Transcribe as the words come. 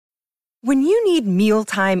When you need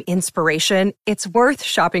mealtime inspiration, it's worth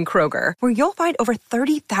shopping Kroger, where you'll find over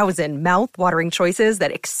 30,000 mouth-watering choices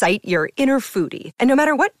that excite your inner foodie. And no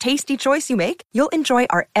matter what tasty choice you make, you'll enjoy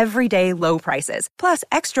our everyday low prices, plus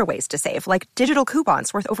extra ways to save, like digital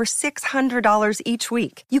coupons worth over $600 each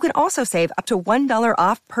week. You can also save up to $1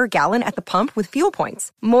 off per gallon at the pump with fuel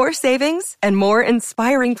points. More savings and more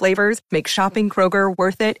inspiring flavors make shopping Kroger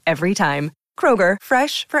worth it every time. Kroger,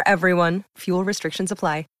 fresh for everyone. Fuel restrictions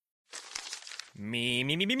apply.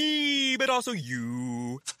 Me, but also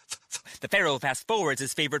you. The Pharaoh fast forwards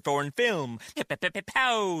his favorite foreign film,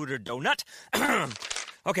 Powder Donut.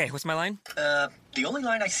 Okay, what's my line? The only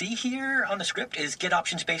line I see here on the script is get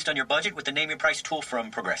options based on your budget with the Name Your Price tool from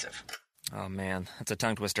Progressive. Oh man, that's a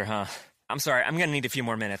tongue twister, huh? I'm sorry, I'm gonna need a few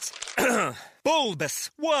more minutes. Bulbous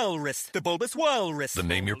Walrus, the Bulbous Walrus. The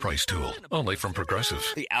Name Your Price tool, only from Progressive.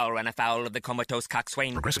 The owl ran afoul of the comatose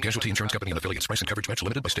coxswain. Progressive Casualty Insurance Company and affiliates. Price and coverage match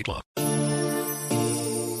limited by state law.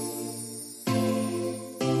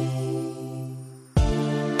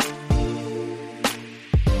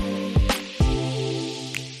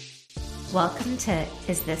 Welcome to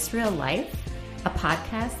Is This Real Life? A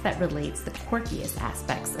podcast that relates the quirkiest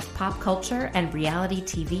aspects of pop culture and reality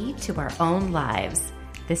TV to our own lives.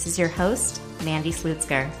 This is your host, Mandy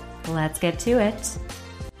Slutzker. Let's get to it.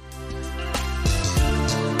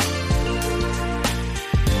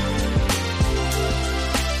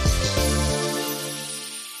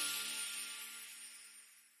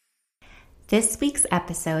 This week's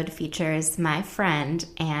episode features my friend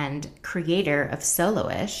and creator of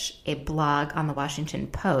Solo-ish, a blog on the Washington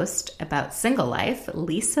Post about single life,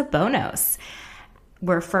 Lisa Bonos.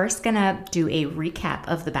 We're first going to do a recap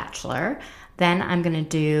of The Bachelor. Then I'm going to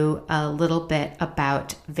do a little bit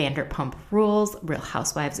about Vanderpump Rules, Real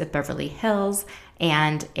Housewives of Beverly Hills,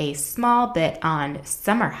 and a small bit on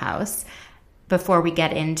Summer House, before we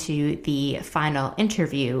get into the final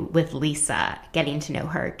interview with Lisa, getting to know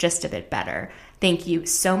her just a bit better. Thank you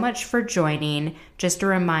so much for joining. Just a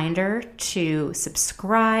reminder to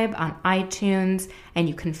subscribe on iTunes, and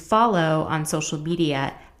you can follow on social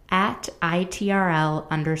media at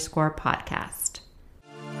ITRL_podcast.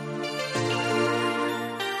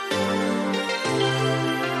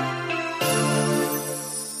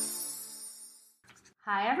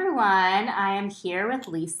 Hi, everyone. I am here with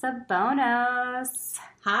Lisa Bonos.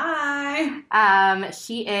 Hi.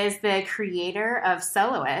 She is the creator of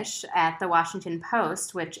Solo-ish at the Washington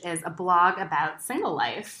Post, which is a blog about single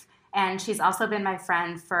life. And she's also been my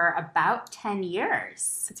friend for about 10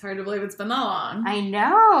 years. It's hard to believe it's been that long. I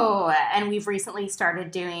know. And we've recently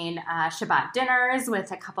started doing Shabbat dinners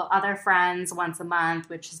with a couple other friends once a month,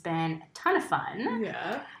 which has been a ton of fun.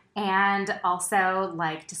 Yeah. And also,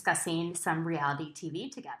 like, discussing some reality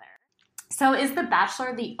TV together. So is The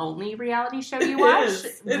Bachelor the only reality show you watch?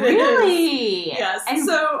 It Really? Is. Yes. And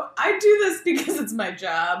so I do this because it's my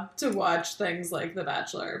job to watch things like The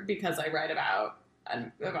Bachelor, because I write about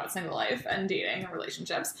single life and dating and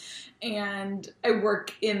relationships. And I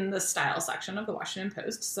work in the style section of the Washington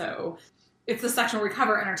Post. So it's the section where we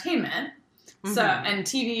cover entertainment. Mm-hmm. So, and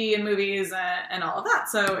TV and movies and all of that.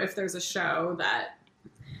 So if there's a show that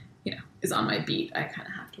is on my beat, I kind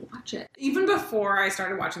of have to watch it. Even before I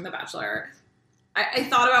started watching The Bachelor, I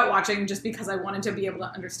thought about watching just because I wanted to be able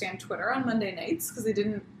to understand Twitter on Monday nights, because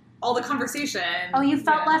all the conversation. Oh, you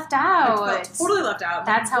felt left out. I felt totally left out.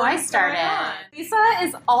 That's how I started. Lisa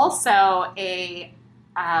is also a,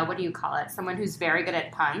 what do you call it? Someone who's very good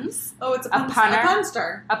at puns. Oh, it's a punster. punner. A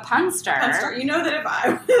punster. A punster. Punster. You know that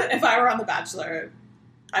if I were on The Bachelor,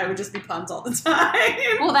 I would just be puns all the time.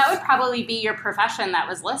 Well, that would probably be your profession that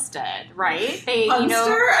was listed, right?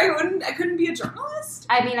 Punster? I couldn't be a journalist?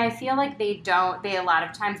 I mean, I feel like they a lot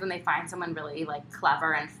of times when they find someone really, like,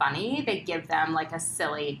 clever and funny, they give them, like, a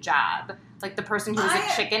silly job. Like the person who was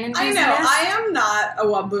a chicken enthusiast. I know. I am not a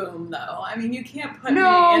waboom, though. I mean, you can't put me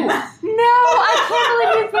in that. No, I can't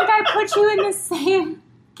believe you think I put you in the same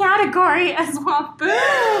category as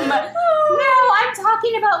waboom. No, I'm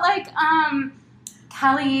talking about, like,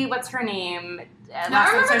 Kelly, what's her name?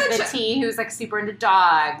 Last name starts with T, who's like super into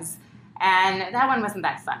dogs. And that one wasn't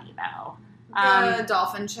that funny, though. The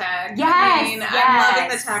dolphin chick. Yes, I mean, yes. I'm loving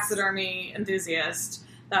the taxidermy enthusiast.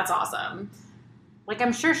 That's awesome. Like,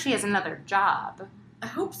 I'm sure she has another job. I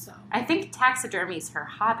hope so. I think taxidermy is her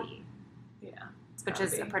hobby. Yeah. Which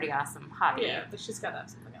is a pretty awesome hobby. Yeah, but she's got to have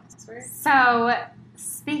something else, right? So,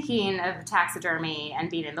 speaking of taxidermy and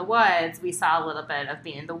Being in the Woods, we saw a little bit of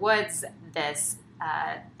Being in the Woods this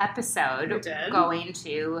episode going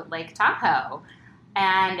to Lake Tahoe.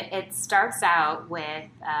 And it starts out with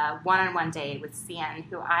a one-on-one date with Cien,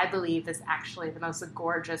 who I believe is actually the most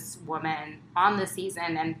gorgeous woman on the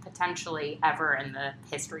season and potentially ever in the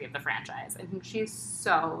history of the franchise. I think she's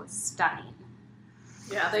so stunning.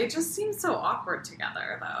 Yeah, they just seem so awkward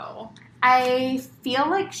together, though. I feel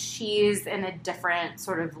like she's in a different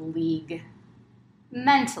sort of league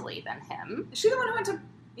mentally than him. Is she the one who went to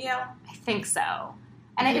Yale? I think so.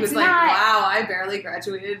 And he it's was like, not, wow, I barely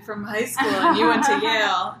graduated from high school and you went to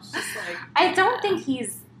Yale. It's just like, I don't think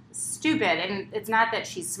he's stupid, and it's not that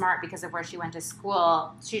she's smart because of where she went to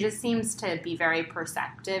school. She just seems to be very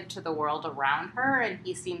perceptive to the world around her, and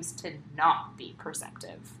he seems to not be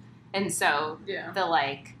perceptive. And so the,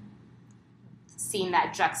 like, seeing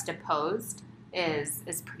that juxtaposed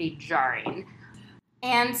is pretty jarring.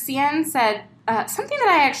 And Cien said something that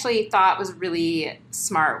I actually thought was really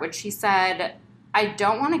smart, which she said, I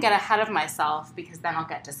don't want to get ahead of myself because then I'll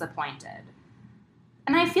get disappointed.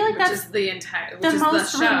 And I feel like that's the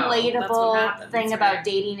most relatable thing about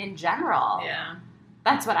dating in general. Yeah.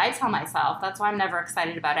 That's what I tell myself. That's why I'm never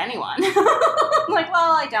excited about anyone. I'm like,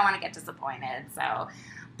 well, I don't want to get disappointed. So,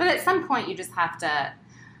 but at some point you just have to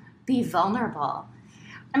be vulnerable.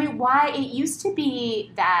 I mean, why it used to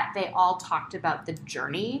be that they all talked about the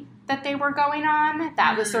journey that they were going on.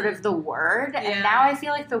 That was sort of the word. Yeah. And now I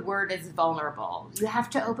feel like the word is vulnerable. You have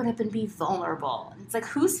to open up and be vulnerable. It's like,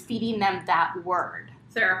 who's feeding them that word?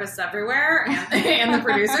 Therapists everywhere and the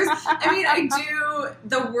producers. I mean,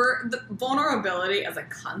 the vulnerability as a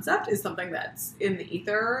concept is something that's in the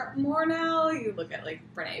ether more now. You look at, like,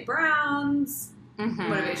 Brené Brown's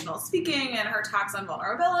motivational speaking and her talks on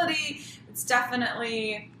vulnerability. It's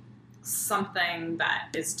definitely something that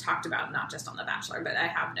is talked about not just on The Bachelor, but I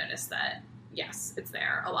have noticed that, yes, it's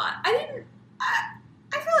there a lot. I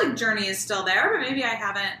feel like journey is still there, but maybe I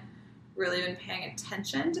haven't really been paying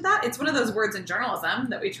attention to that. It's one of those words in journalism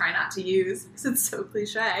that we try not to use because it's so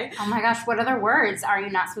cliche. Oh my gosh, what other words are you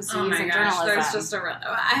not supposed to use in journalism? There's just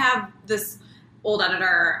I have this old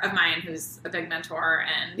editor of mine who's a big mentor,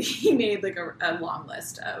 and he made like a long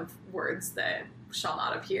list of words that shall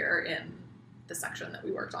not appear in the section that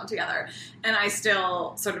we worked on together. And I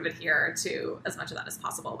still sort of adhere to as much of that as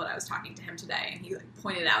possible. But I was talking to him today, and he like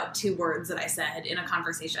pointed out 2 words that I said in a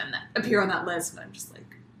conversation that appear on that list, and I'm just like,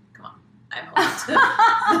 come on, I'm allowed to.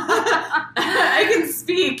 I can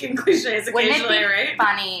speak in cliches occasionally, Wouldn't it be right?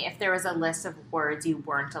 funny if there was a list of words you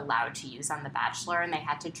weren't allowed to use on The Bachelor, and they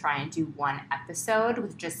had to try and do one episode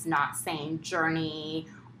with just not saying journey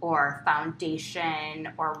or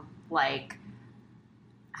foundation or, like,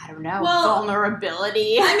 I don't know,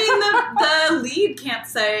 vulnerability. I mean, the lead can't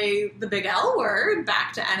say the big L word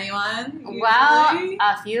back to anyone. Usually. Well,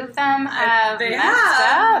 a few of them have messed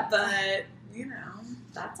up. But, you know,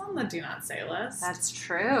 that's on the do not say list. That's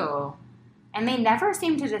true. And they never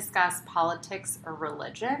seem to discuss politics or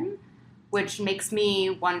religion, which makes me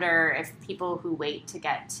wonder if people who wait to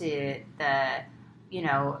get to the, you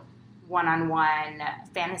know, one-on-one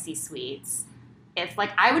fantasy suites, if, like,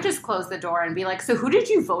 I would just close the door and be like, so who did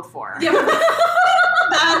you vote for? Yeah,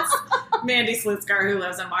 that's Mandy Slutzker, who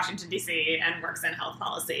lives in Washington, D.C. and works in health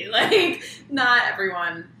policy. Like, not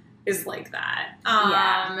everyone is like that.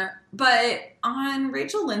 But on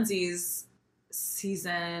Rachel Lindsay's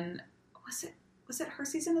season, was it her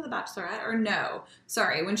season of The Bachelorette? Or no,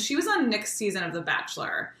 sorry, when she was on Nick's season of The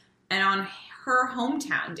Bachelor and on her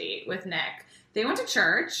hometown date with Nick, they went to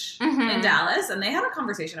church in Dallas, and they had a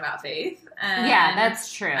conversation about faith. And yeah,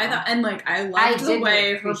 that's true. I thought, and like, I loved the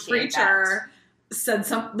way her preacher said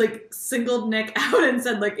something, like, singled Nick out and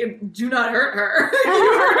said, like, do not hurt her. If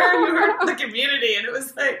you hurt her, you hurt the community. And it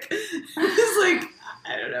was like,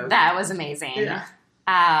 I don't know. That was amazing. Yeah.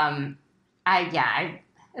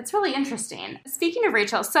 It's really interesting. Speaking of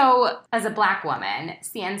Rachel, so as a Black woman,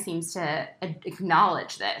 Cien seems to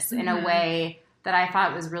acknowledge this in a way that I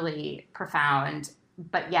thought was really profound,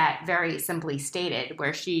 but yet very simply stated,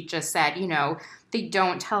 where she just said, you know, they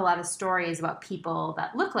don't tell a lot of stories about people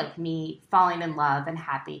that look like me falling in love and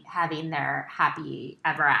having their happy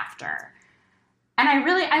ever after. And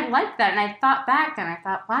I liked that. And I thought back and I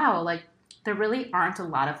thought, wow, like, there really aren't a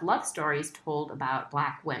lot of love stories told about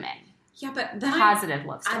Black women. Yeah, but then positive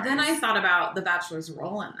love stories. Then I thought about The Bachelor's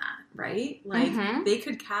role in that, right? Like, they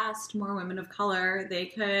could cast more women of color. They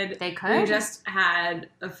could. We just had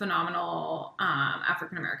a phenomenal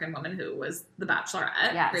African-American woman who was The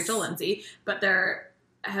Bachelorette, Rachel Lindsay, but there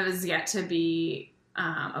has yet to be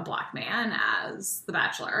a Black man as The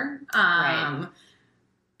Bachelor. Right.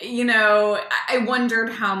 You know, I wondered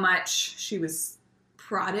how much she was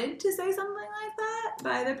prodded to say something like that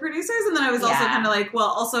by the producers. And then I was also Yeah. kind of like, well,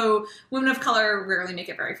 also women of color rarely make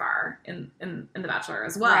it very far in The Bachelor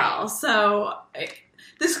as well. Right. So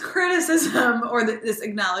this criticism or this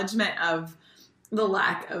acknowledgement of the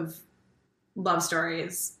lack of love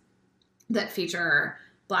stories that feature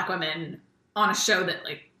Black women on a show that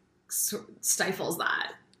like stifles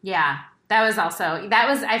that. Yeah.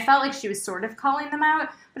 I felt like she was sort of calling them out,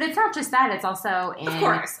 but it's not just that, it's also in, Of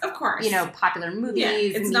course. you know, popular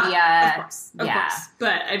movies, it's media. not, of course.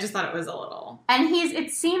 But I just thought it was a little. And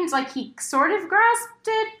it seemed like he sort of grasped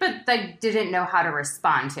it, but like didn't know how to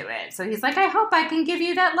respond to it. So he's like, I hope I can give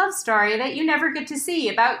you that love story that you never get to see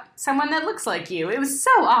about someone that looks like you. It was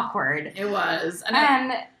so awkward. It was.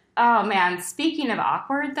 And oh man, speaking of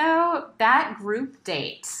awkward though, that group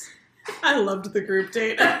date. I loved the group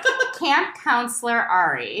date. Camp counselor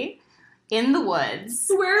Ari in the woods.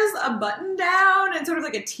 Wears a button down and sort of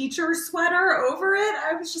like a teacher sweater over it.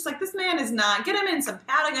 I was just like, this man is not. Get him in some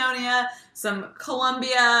Patagonia, some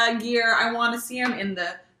Columbia gear. I want to see him in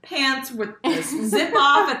the pants with this zip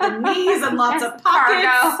off at the knees and lots of pockets.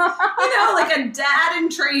 Cargo. You know, like a dad in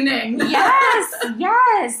training.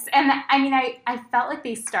 Yes. And I mean, I felt like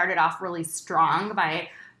they started off really strong by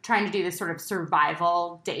trying to do this sort of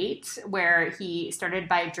survival date where he started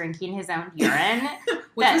by drinking his own urine.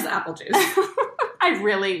 Which was apple juice. I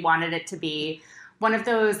really wanted it to be one of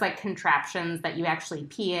those like contraptions that you actually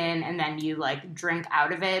pee in and then you like drink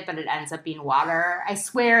out of it, but it ends up being water. I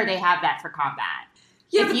swear they have that for combat.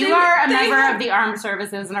 Yeah, if you are a member of the armed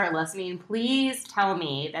services and are listening, please tell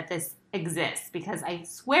me that this exists because I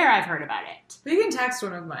swear I've heard about it. We can text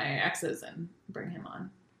one of my exes and bring him on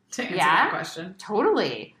to answer that question.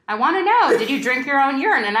 Totally. I want to know, did you drink your own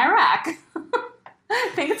urine in Iraq? I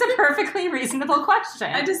think it's a perfectly reasonable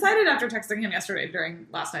question. I decided after texting him yesterday during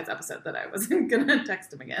last night's episode that I wasn't going to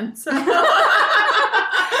text him again. So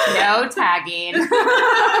no tagging.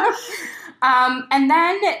 And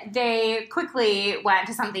then they quickly went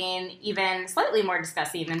to something even slightly more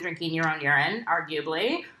disgusting than drinking your own urine,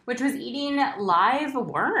 arguably, which was eating live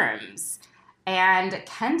worms. And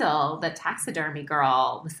Kendall, the taxidermy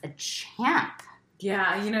girl, was a champ.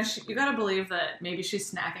 Yeah, you know, you gotta believe that maybe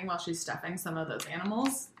she's snacking while she's stuffing some of those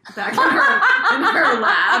animals back in her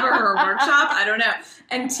lab or her workshop. I don't know.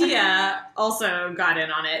 And Tia also got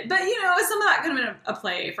in on it. But, you know, some of that could have been a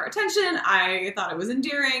play for attention. I thought it was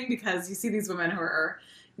endearing because you see these women who are,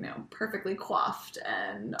 you know, perfectly coiffed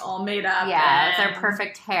and all made up. Yeah, their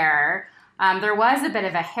perfect hair. There was a bit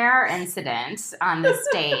of a hair incident on this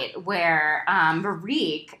date where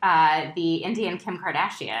Marique, the Indian Kim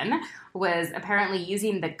Kardashian, was apparently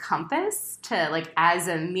using the compass to, like, as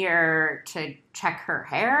a mirror to check her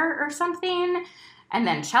hair or something. And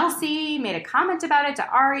then Chelsea made a comment about it to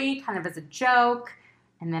Ari, kind of as a joke.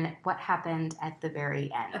 And then what happened at the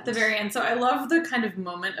very end? At the very end. So I love the kind of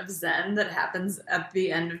moment of zen that happens at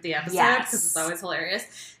the end of the episode because it's always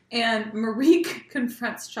hilarious. And Marique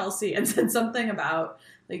confronts Chelsea and said something about,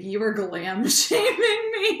 like, you were glam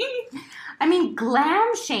shaming me. I mean,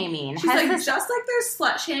 glam shaming. She's like, just like there's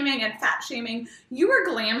slut shaming and fat shaming, you were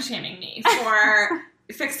glam shaming me for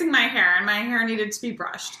fixing my hair and my hair needed to be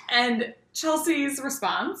brushed. And Chelsea's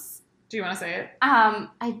response, do you want to say it?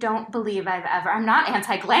 I don't believe I'm not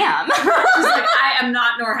anti-glam. She's like, I am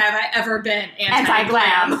not, nor have I ever been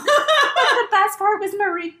anti-glam. The best part was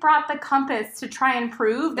Marique brought the compass to try and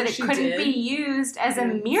prove that it couldn't be used as a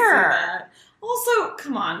mirror. Also,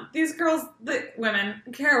 come on, these girls, the women,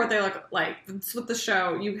 care what they look like. That's what the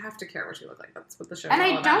show, you have to care what you look like. That's what the show is all about.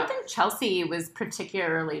 And I don't think Chelsea was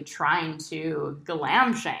particularly trying to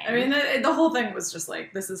glam shame. I mean, the whole thing was just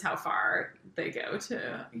like, this is how far they go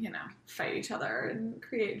to, you know, fight each other and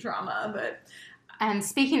create drama. And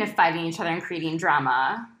speaking of fighting each other and creating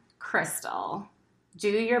drama, Crystal, do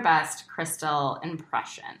your best Crystal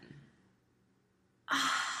impression.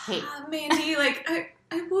 Hey. Mandy, like,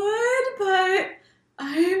 I would, but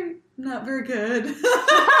I'm not very good.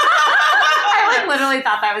 I like literally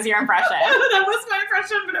thought that was your impression. That was my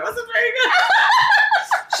impression, but it wasn't very good.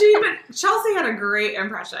 Chelsea had a great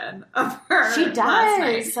impression of her. She does. Last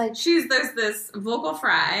night. Like, there's this vocal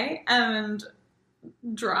fry and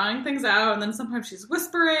drawing things out, and then sometimes she's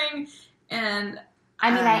whispering, and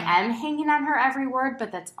I mean, I am hanging on her every word,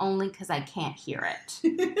 but that's only because I can't hear it.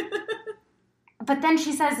 But then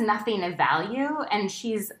she says nothing of value, and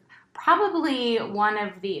she's probably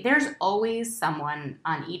there's always someone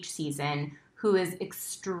on each season who is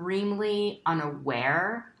extremely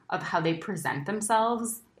unaware of how they present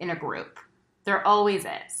themselves in a group. There always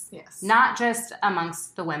is. Yes. Not just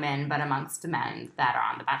amongst the women, but amongst the men that are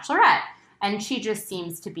on The Bachelorette. And she just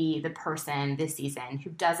seems to be the person this season who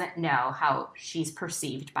doesn't know how she's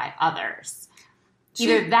perceived by others.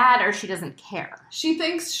 Either that or she doesn't care. She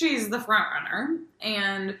thinks she's the front runner,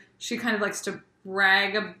 and she kind of likes to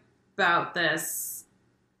brag about this.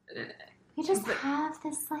 We just have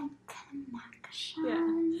this, like,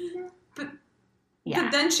 connection. Yeah.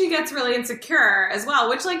 But then she gets really insecure as well,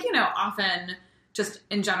 which, like, you know, often just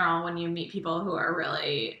in general when you meet people who are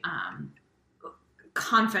really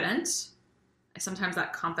confident, sometimes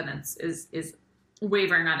that confidence is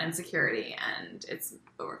wavering on insecurity and it's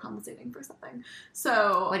overcompensating for something.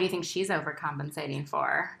 So what do you think she's overcompensating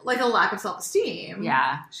for? Like a lack of self-esteem.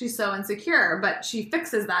 Yeah. She's so insecure, but she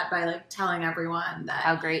fixes that by like telling everyone that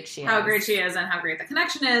how great she is and how great the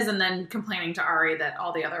connection is, and then complaining to Ari that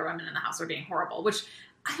all the other women in the house are being horrible, which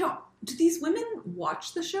do these women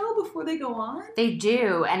watch the show before they go on? They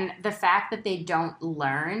do. And the fact that they don't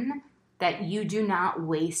learn that you do not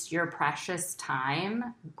waste your precious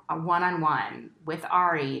time one-on-one with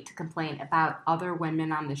Ari to complain about other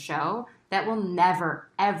women on the show, that will never,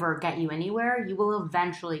 ever get you anywhere. You will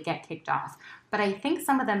eventually get kicked off. But I think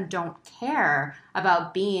some of them don't care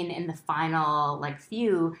about being in the final, like,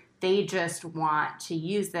 few. They just want to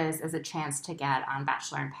use this as a chance to get on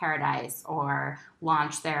Bachelor in Paradise or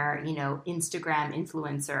launch their, you know, Instagram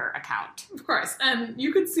influencer account. Of course. And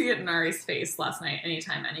you could see it in Ari's face last night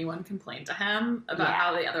anytime anyone complained to him about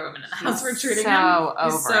how the other women in the house were treating him.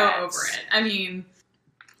 He's so over it. I mean...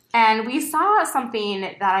 And we saw something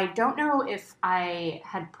that I don't know if I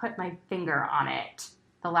had put my finger on it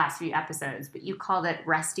the last few episodes, but you called it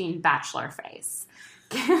resting bachelor face.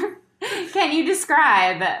 Can you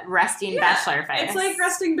describe resting bachelor face? It's like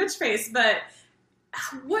resting bitch face, but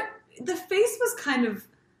what the face was kind of,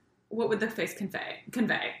 what would the face convey?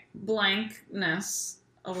 Blankness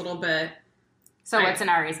a little bit. So what's in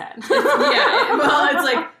Ari's head? Well, it's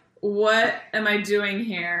like, what am I doing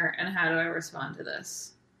here and how do I respond to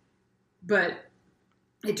this? But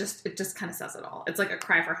it just kind of says it all. It's like a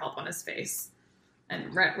cry for help on his face.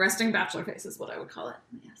 And resting bachelor face is what I would call it.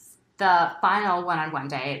 Yes. The final one-on-one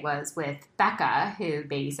date was with Becca, who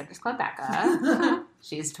Babysitters Club Becca.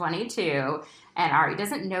 She's 22, and Ari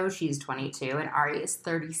doesn't know she's 22, and Ari is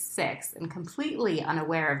 36, and completely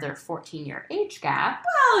unaware of their 14-year age gap.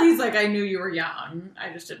 Well, he's like, I knew you were young.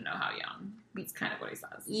 I just didn't know how young. That's kind of what he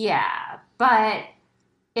says. Yeah, but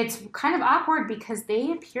it's kind of awkward because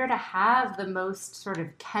they appear to have the most sort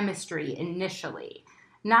of chemistry initially.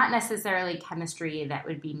 Not necessarily chemistry that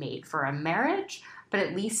would be made for a marriage, but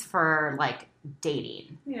at least for, like,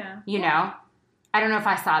 dating. Yeah. You know? I don't know if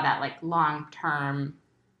I saw that, like, long-term,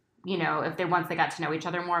 you know, if once they got to know each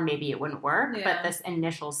other more, maybe it wouldn't work. Yeah. But this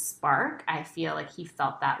initial spark, I feel like he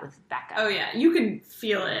felt that with Becca. Oh, yeah. You can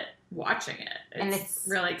feel it watching it. It's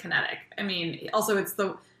really kinetic. I mean, also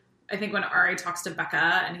I think when Ari talks to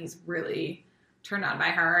Becca and he's really turned on by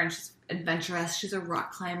her and she's adventurous, she's a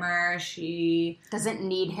rock climber, she doesn't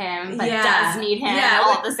need him but does need him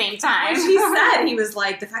all at the same time. She said, he was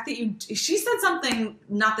like, the fact that she said something,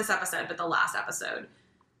 not this episode but the last episode,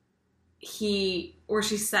 she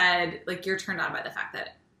said, like, you're turned on by the fact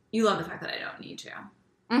that you love the fact that I don't need you.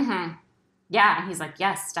 Mm-hmm. Yeah. And he's like,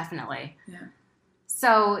 yes, definitely. Yeah.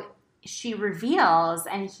 So she reveals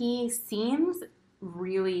and he seems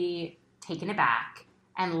really taken aback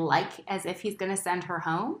and like as if he's going to send her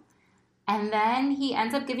home. And then he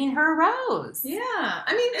ends up giving her a rose. Yeah.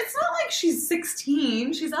 I mean, it's not like she's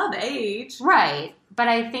 16. She's of age. Right. But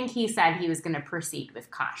I think he said he was going to proceed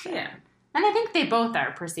with caution. Yeah. And I think they both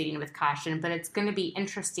are proceeding with caution, but it's going to be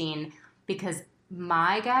interesting because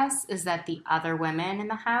my guess is that the other women in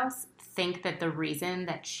the house think that the reason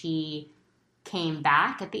that she came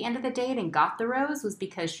back at the end of the date and got the rose was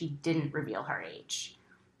because she didn't reveal her age.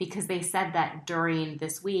 Because they said that during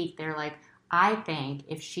this week, they're like, I think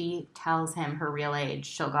if she tells him her real age,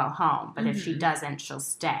 she'll go home. But if she doesn't, she'll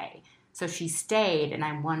stay. So she stayed, and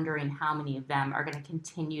I'm wondering how many of them are going to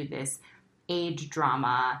continue this age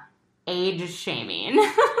drama, age shaming,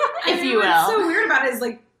 if you will. What's so weird about it is,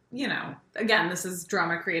 like, you know, again, this is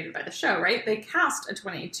drama created by the show, right? They cast a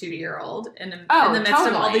 22-year-old in the midst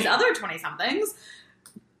of all these other 20-somethings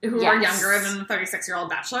who are younger than the 36-year-old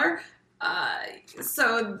bachelor.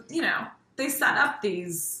 So, you know, they set up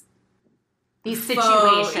these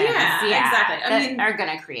situations. Yeah, exactly. I mean, are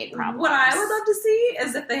going to create problems. What I would love to see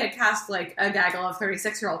is if they had cast, like, a gaggle of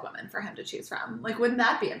 36-year-old women for him to choose from. Like, wouldn't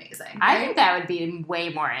that be amazing? I think that would be way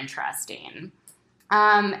more interesting.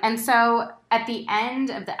 And so at the end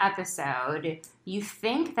of the episode, you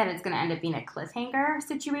think that it's going to end up being a cliffhanger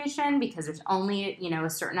situation because there's only, a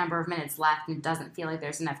certain number of minutes left and it doesn't feel like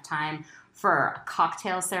there's enough time for a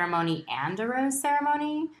cocktail ceremony and a rose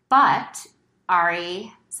ceremony. But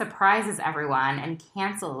Ari surprises everyone and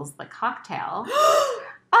cancels the cocktail.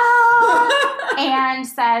 And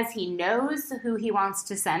says he knows who he wants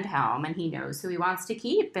to send home and he knows who he wants to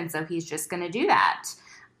keep. And so he's just going to do that.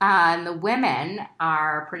 And the women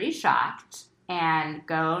are pretty shocked and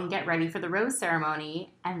go and get ready for the rose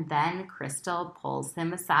ceremony. And then Crystal pulls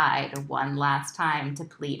him aside one last time to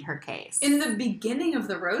plead her case. In the beginning of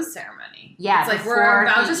the rose ceremony. Yeah, it's like we're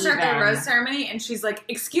about to start the rose ceremony and she's like,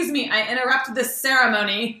 excuse me, I interrupted this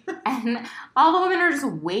ceremony. And all the women are just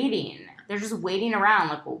waiting. They're just waiting around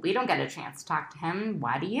like, well, we don't get a chance to talk to him.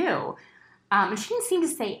 Why do you? And she didn't seem to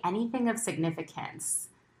say anything of significance,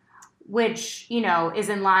 which, is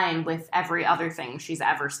in line with every other thing she's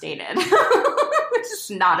ever stated, which is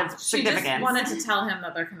not of significance. She just wanted to tell him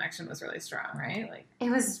that their connection was really strong, right? It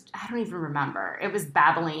was, I don't even remember. It was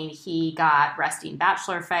babbling. He got resting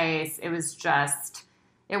bachelor face. It was just,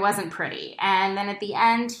 it wasn't pretty. And then at the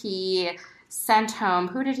end, he sent home,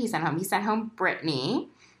 who did he send home? He sent home Brittany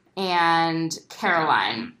and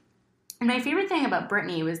Caroline. And my favorite thing about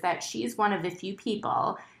Brittany was that she's one of the few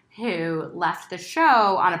people who left the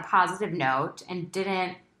show on a positive note and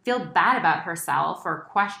didn't feel bad about herself or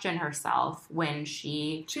question herself when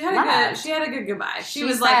she had a good goodbye. She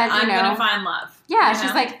was like, I'm going to find love. Yeah,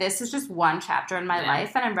 she's like, this is just one chapter in my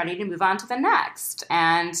life and I'm ready to move on to the next.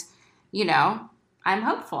 And, I'm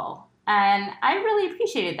hopeful. And I really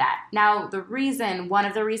appreciated that. Now, one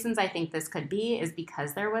of the reasons I think this could be is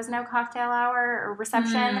because there was no cocktail hour or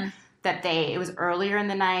reception, that it was earlier in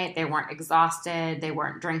the night, they weren't exhausted, they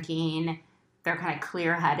weren't drinking, they're kind of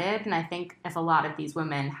clear-headed. And I think if a lot of these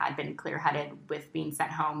women had been clear-headed with being sent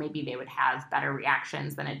home, maybe they would have better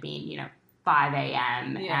reactions than it being, 5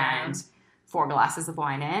 a.m. and 4 glasses of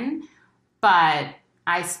wine in. But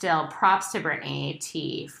I still props to Brittany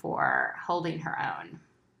T for holding her own.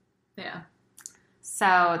 Yeah.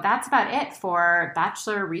 So that's about it for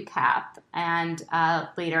Bachelor recap. And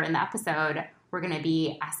later in the episode, we're going to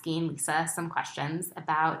be asking Lisa some questions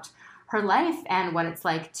about her life and what it's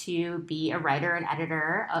like to be a writer and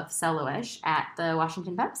editor of Solo-ish at the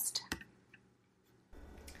Washington Post.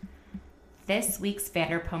 This week's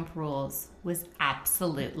Vanderpump Rules was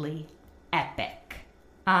absolutely epic.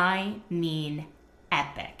 I mean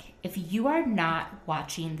epic. If you are not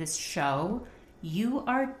watching this show, you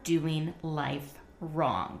are doing life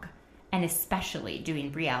wrong, and especially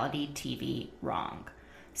doing reality TV wrong.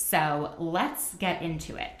 So let's get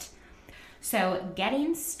into it. So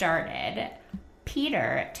getting started,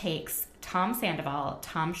 Peter takes Tom Sandoval,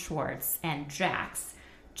 Tom Schwartz, and Jax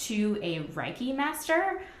to a Reiki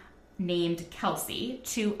master named Kelsey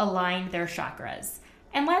to align their chakras.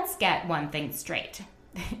 And let's get one thing straight.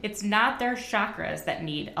 It's not their chakras that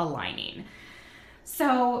need aligning.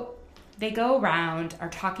 So they go around, are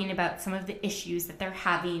talking about some of the issues that they're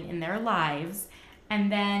having in their lives.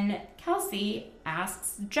 And then Kelsey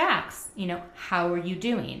asks Jax, how are you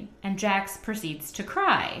doing? And Jax proceeds to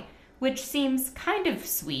cry, which seems kind of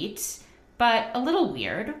sweet, but a little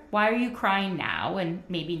weird. Why are you crying now and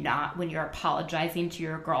maybe not when you're apologizing to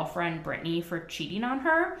your girlfriend Brittany for cheating on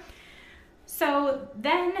her? So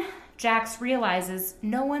then Jax realizes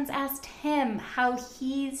no one's asked him how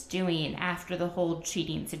he's doing after the whole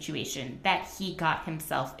cheating situation that he got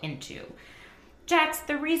himself into. Jax,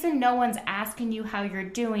 the reason no one's asking you how you're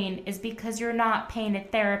doing is because you're not paying a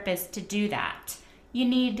therapist to do that. You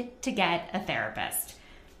need to get a therapist.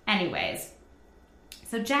 Anyways,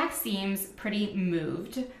 so Jax seems pretty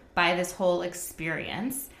moved by this whole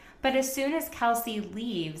experience, but as soon as Kelsey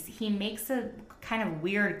leaves, he makes a kind of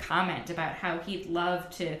weird comment about how he'd love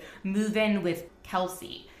to move in with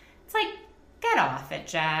Kelsey. It's like, get off it,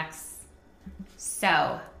 Jax.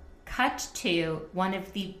 So, cut to one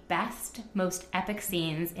of the best, most epic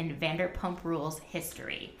scenes in Vanderpump Rules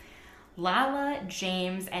history. Lala,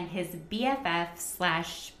 James, and his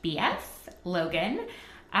BFF/BF, Logan,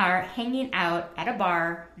 are hanging out at a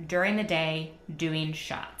bar during the day doing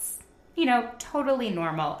shots. Totally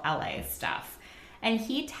normal LA stuff. And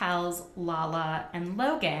he tells Lala and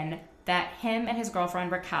Logan that him and his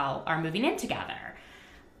girlfriend Raquel are moving in together.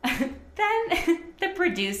 Then the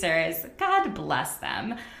producers, God bless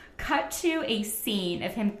them, cut to a scene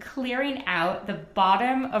of him clearing out the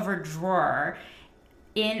bottom of a drawer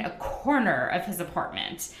in a corner of his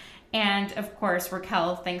apartment. And, of course,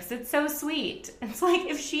 Raquel thinks it's so sweet. It's like,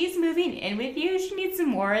 if she's moving in with you, she needs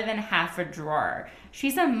more than half a drawer.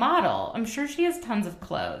 She's a model. I'm sure she has tons of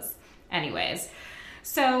clothes. Anyways,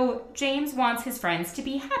 So James wants his friends to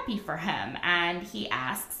be happy for him, and he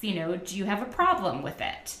asks, do you have a problem with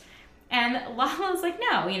it? And Lala's like,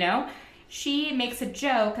 no, She makes a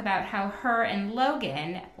joke about how her and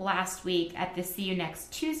Logan last week at the See You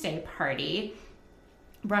Next Tuesday party,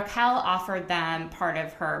 Raquel offered them part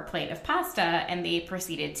of her plate of pasta and they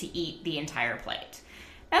proceeded to eat the entire plate.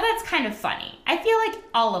 Now that's kind of funny. I feel like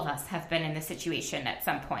all of us have been in this situation at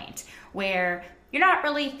some point where you're not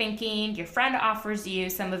really thinking, your friend offers you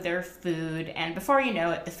some of their food, and before you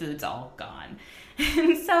know it, the food's all gone.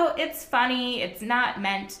 And so it's funny. It's not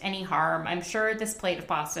meant any harm. I'm sure this plate of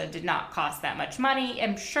pasta did not cost that much money.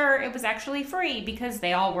 I'm sure it was actually free because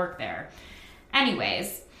they all work there.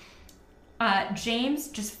 Anyways, James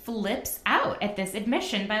just flips out at this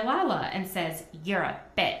admission by Lala and says, "You're a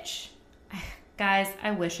bitch." Guys,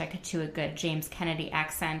 I wish I could do a good James Kennedy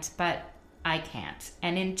accent, but I can't.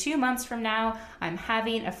 And in 2 months from now, I'm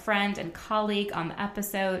having a friend and colleague on the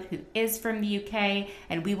episode who is from the UK,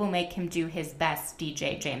 and we will make him do his best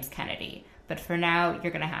DJ James Kennedy. But for now,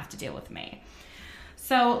 you're going to have to deal with me.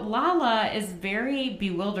 So Lala is very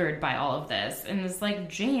bewildered by all of this and is like,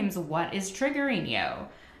 "James, what is triggering you?"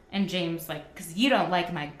 And James like, "Because you don't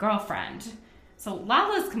like my girlfriend." So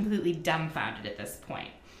Lala's completely dumbfounded at this point.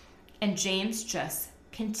 And James just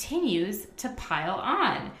continues to pile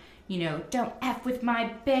on. "Don't F with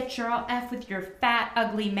my bitch or I'll F with your fat,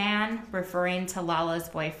 ugly man," referring to Lala's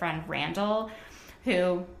boyfriend, Randall,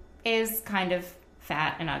 who is kind of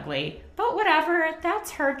fat and ugly. But whatever,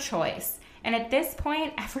 that's her choice. And at this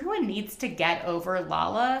point, everyone needs to get over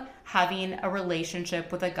Lala having a relationship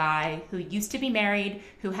with a guy who used to be married,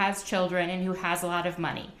 who has children, and who has a lot of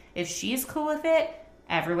money. If she's cool with it,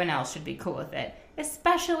 everyone else should be cool with it,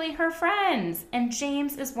 especially her friends. And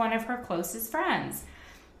James is one of her closest friends.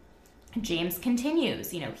 James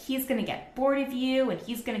continues, he's going to get bored of you and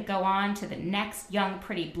he's going to go on to the next young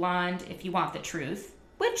pretty blonde if you want the truth,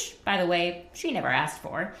 which, by the way, she never asked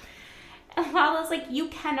for. And Lala's like, "You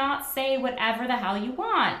cannot say whatever the hell you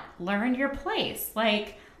want. Learn your place.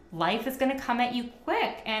 Life is going to come at you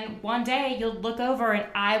quick, and one day you'll look over and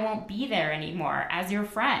I won't be there anymore as your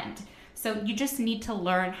friend. So you just need to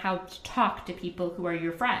learn how to talk to people who are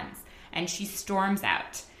your friends." And she storms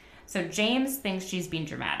out. So James thinks she's being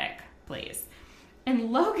dramatic. Please.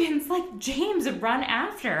 And Logan's like, "James, run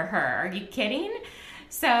after her. Are you kidding?"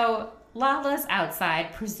 So Lala's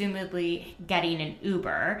outside, presumably getting an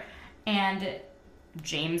Uber, and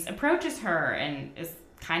James approaches her and is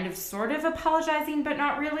kind of sort of apologizing, but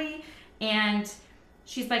not really. And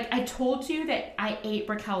she's like, "I told you that I ate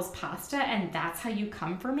Raquel's pasta and that's how you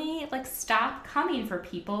come for me? Stop coming for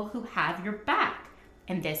people who have your back."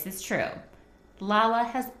 And this is true. Lala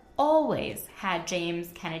has always had James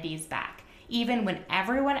Kennedy's back. Even when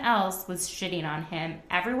everyone else was shitting on him,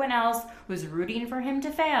 everyone else was rooting for him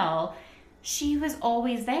to fail, she was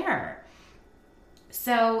always there.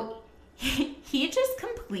 So he just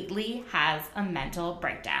completely has a mental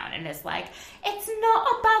breakdown and is like, "It's not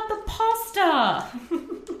about the pasta.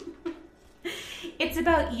 It's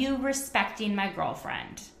about you respecting my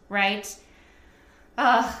girlfriend, right?"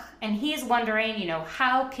 And he's wondering,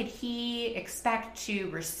 how could he expect to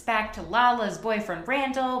respect Lala's boyfriend,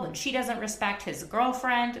 Randall, when she doesn't respect his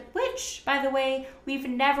girlfriend, which, by the way, we've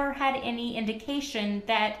never had any indication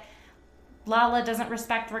that Lala doesn't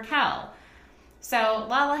respect Raquel. So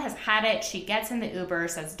Lala has had it. She gets in the Uber,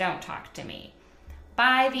 says, "Don't talk to me."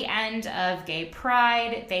 By the end of Gay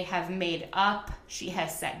Pride, they have made up. She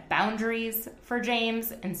has set boundaries for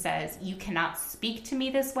James and says, "You cannot speak to me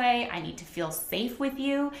this way. I need to feel safe with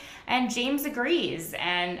you." And James agrees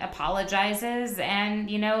and apologizes, and,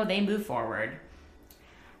 they move forward.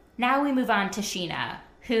 Now we move on to Sheena,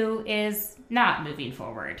 who is not moving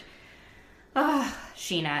forward.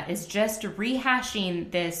 Sheena is just rehashing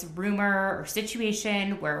this rumor or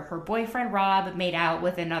situation where her boyfriend Rob made out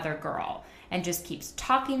with another girl and just keeps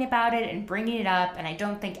talking about it and bringing it up, and I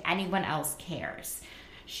don't think anyone else cares.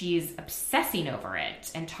 She's obsessing over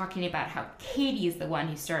it and talking about how Katie is the one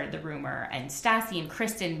who started the rumor and Stassi and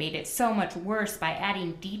Kristen made it so much worse by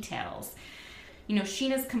adding details.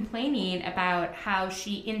 Sheena's complaining about how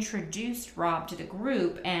she introduced Rob to the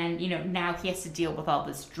group and, now he has to deal with all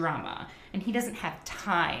this drama. And he doesn't have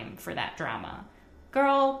time for that drama.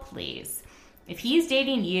 Girl, please. If he's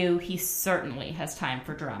dating you, he certainly has time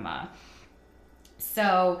for drama.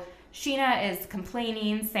 So Sheena is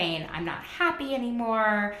complaining, saying, "I'm not happy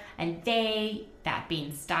anymore." And they, that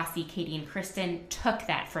being Stassi, Katie, and Kristen, took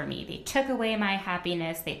that from me. They took away my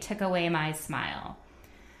happiness. They took away my smile.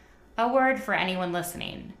 A word for anyone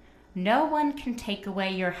listening. No one can take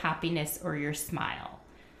away your happiness or your smile.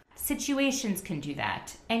 Situations can do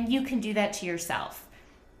that, and you can do that to yourself.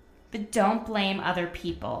 but don't blame other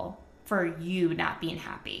people for you not being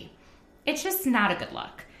happy. It's just not a good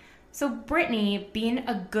look. So Brittany, being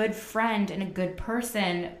a good friend and a good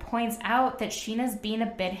person, points out that Scheana's being a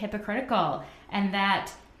bit hypocritical and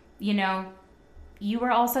that, you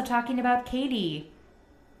were also talking about Katie,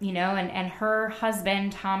 and her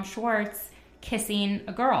husband, Tom Schwartz, kissing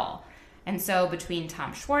a girl. And so between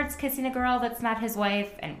Tom Schwartz kissing a girl that's not his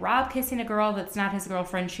wife and Rob kissing a girl that's not his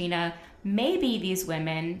girlfriend, Scheana, maybe these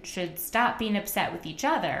women should stop being upset with each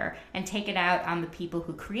other and take it out on the people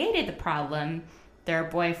who created the problem, their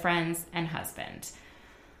boyfriends and husband.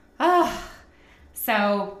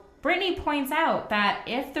 So Brittany points out that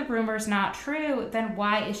if the rumor's not true, then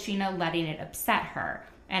why is Scheana letting it upset her?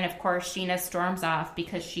 And of course, Scheana storms off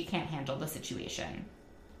because she can't handle the situation.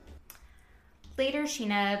 Later,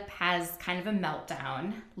 Scheana has kind of a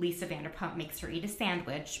meltdown. Lisa Vanderpump makes her eat a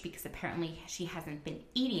sandwich because apparently she hasn't been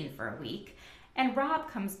eating for a week. And Rob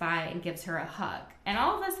comes by and gives her a hug. And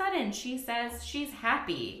all of a sudden, she says she's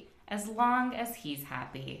happy as long as he's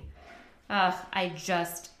happy. I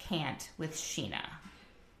just can't with Scheana.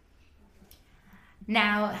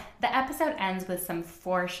 Now, the episode ends with some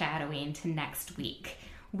foreshadowing to next week.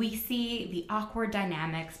 We see the awkward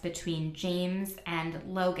dynamics between James and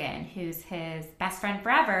Logan, who's his best friend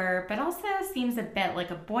forever, but also seems a bit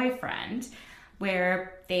like a boyfriend,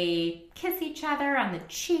 where they kiss each other on the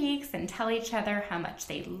cheeks and tell each other how much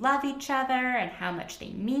they love each other and how much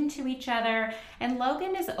they mean to each other. And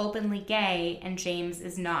Logan is openly gay and James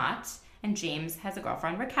is not. And James has a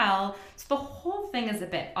girlfriend, Raquel. So the whole thing is a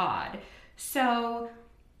bit odd. So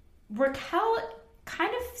Raquel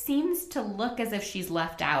kind of seems to look as if she's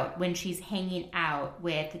left out when she's hanging out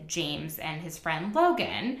with James and his friend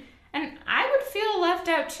Logan. And I would feel left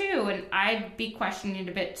out too, and I'd be questioning it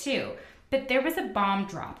a bit too. But there was a bomb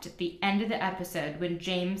dropped at the end of the episode when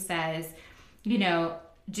James says,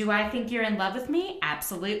 do I think you're in love with me?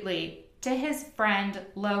 Absolutely. To his friend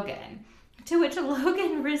Logan. To which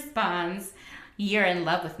Logan responds, you're in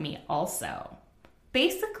love with me also.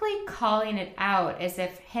 Basically calling it out as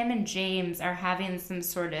if him and James are having some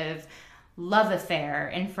sort of love affair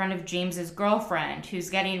in front of James's girlfriend who's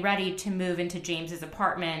getting ready to move into James's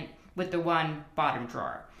apartment with the one bottom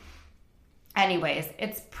drawer. Anyways,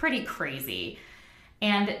 it's pretty crazy.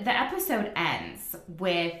 And the episode ends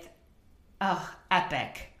with,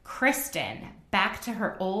 epic. Kristen, back to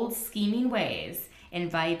her old scheming ways,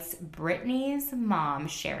 invites Brittany's mom,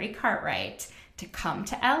 Sherry Cartwright, to come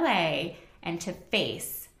to LA and to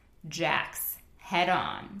face Jax head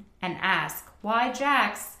on and ask why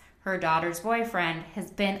Jax, her daughter's boyfriend, has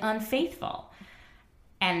been unfaithful.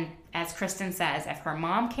 And as Kristen says, if her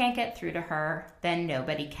mom can't get through to her, then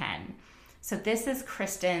nobody can. So this is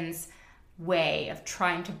Kristen's way of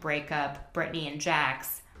trying to break up Brittany and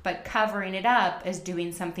Jax, but covering it up as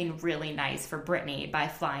doing something really nice for Brittany by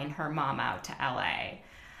flying her mom out to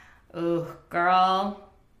LA. Ooh, girl,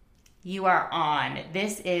 you are on.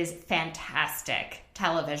 This is fantastic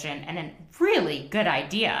television and a really good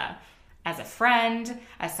idea. As a friend,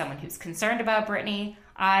 as someone who's concerned about Brittany,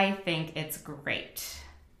 I think it's great.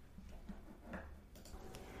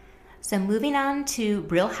 So moving on to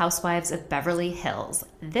Real Housewives of Beverly Hills.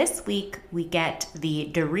 This week, we get the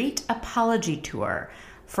Dorit apology tour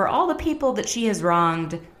for all the people that she has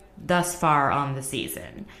wronged thus far on the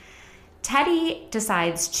season. Teddi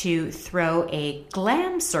decides to throw a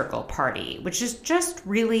glam circle party, which is just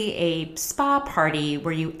really a spa party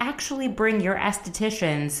where you actually bring your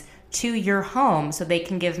estheticians to your home so they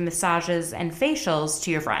can give massages and facials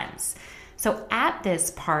to your friends. So at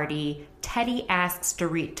this party, Teddi asks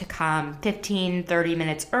Dorit to come 15-30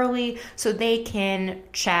 minutes early so they can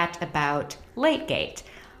chat about Lategate.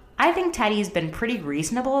 I think Teddi's been pretty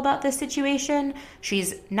reasonable about this situation.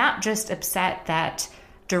 She's not just upset that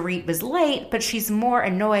Dorit was late, but she's more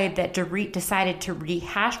annoyed that Dorit decided to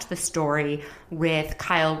rehash the story with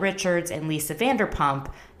Kyle Richards and Lisa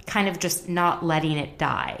Vanderpump, kind of just not letting it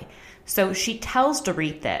die. So she tells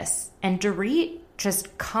Dorit this, and Dorit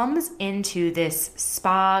just comes into this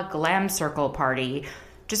spa glam circle party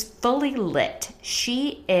just fully lit.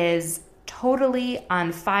 She is totally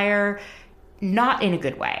on fire, not in a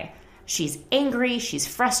good way. She's angry, she's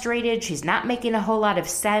frustrated, she's not making a whole lot of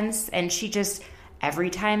sense, and she just,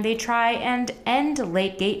 every time they try and end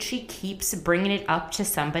Lategate, she keeps bringing it up to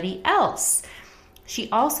somebody else. She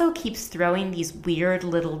also keeps throwing these weird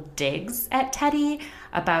little digs at Teddi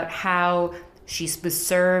about how she was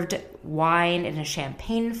served wine in a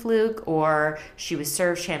champagne fluke, or she was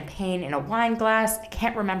served champagne in a wine glass. I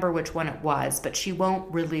can't remember which one it was, but she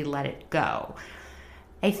won't really let it go.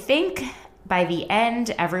 I think By the end,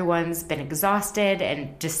 everyone's been exhausted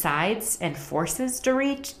and decides and forces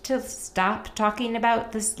Dorit to stop talking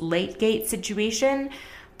about this late gate situation,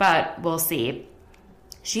 but we'll see.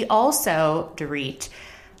 She also, Dorit,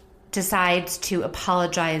 decides to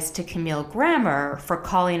apologize to Camille Grammer for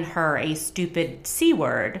calling her a stupid C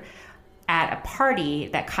word at a party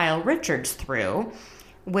that Kyle Richards threw,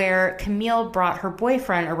 where Camille brought her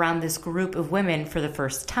boyfriend around this group of women for the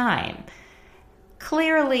first time.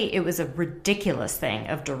 Clearly, it was a ridiculous thing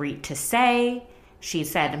of Dorit to say. She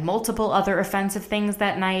said multiple other offensive things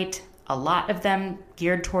that night, a lot of them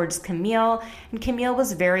geared towards Camille, and Camille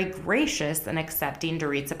was very gracious in accepting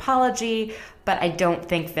Dorit's apology, but I don't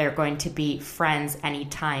think they're going to be friends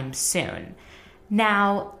anytime soon.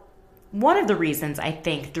 Now, one of the reasons I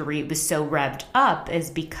think Dorit was so revved up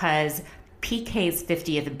is because PK's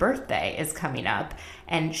 50th birthday is coming up,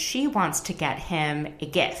 and she wants to get him a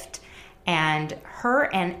gift. And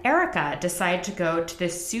her and Erica decide to go to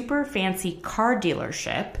this super fancy car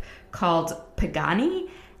dealership called Pagani.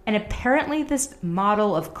 And apparently this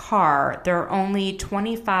model of car, there are only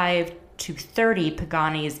 25 to 30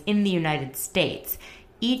 Paganis in the United States.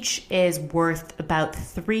 Each is worth about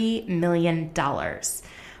 $3 million,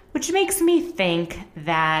 which makes me think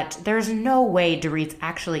that there's no way Dorit's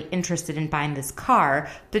actually interested in buying this car,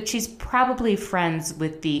 but she's probably friends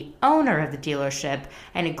with the owner of the dealership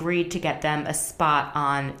and agreed to get them a spot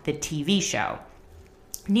on the TV show.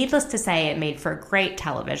 Needless to say, it made for great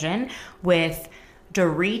television, with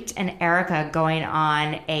Dorit and Erica going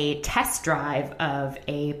on a test drive of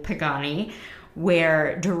a Pagani,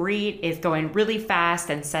 where Dorit is going really fast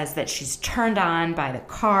and says that she's turned on by the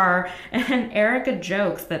car, and Erica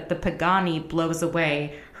jokes that the Pagani blows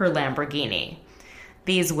away her Lamborghini.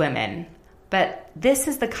 These women. But this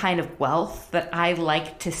is the kind of wealth that I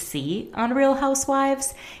like to see on Real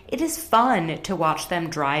Housewives. It is fun to watch them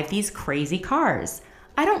drive these crazy cars.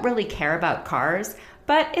 I don't really care about cars,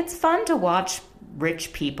 but it's fun to watch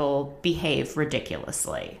rich people behave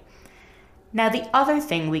ridiculously. Now, the other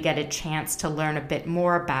thing we get a chance to learn a bit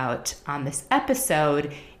more about on this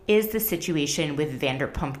episode is the situation with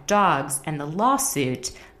Vanderpump Dogs and the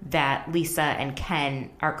lawsuit that Lisa and Ken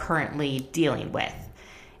are currently dealing with.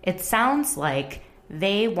 It sounds like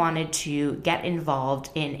they wanted to get involved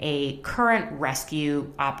in a current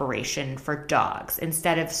rescue operation for dogs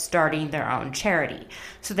instead of starting their own charity.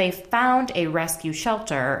 So they found a rescue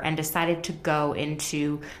shelter and decided to go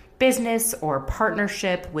into business or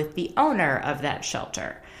partnership with the owner of that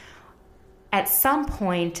shelter. At some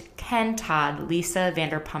point, Ken Todd, Lisa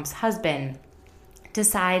Vanderpump's husband,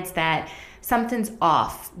 decides that something's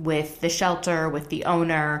off with the shelter, with the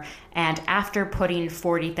owner, and after putting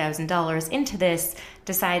 $40,000 into this,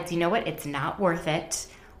 decides, you know what, it's not worth it.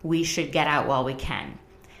 We should get out while we can.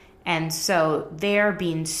 And so they're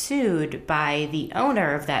being sued by the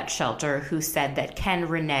owner of that shelter, who said that Ken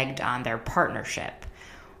reneged on their partnership.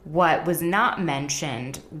 What was not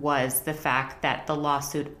mentioned was the fact that the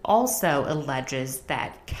lawsuit also alleges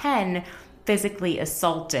that Ken physically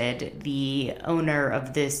assaulted the owner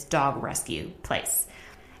of this dog rescue place.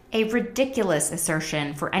 A ridiculous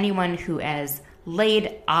assertion for anyone who has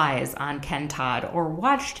laid eyes on Ken Todd or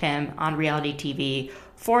watched him on reality TV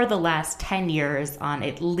for the last 10 years on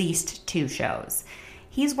at least 2 shows.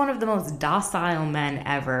 He's one of the most docile men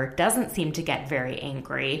ever, doesn't seem to get very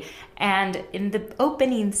angry, and in the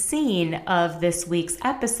opening scene of this week's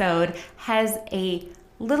episode has a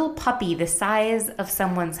little puppy the size of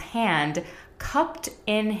someone's hand cupped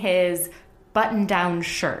in his button-down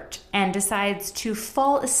shirt and decides to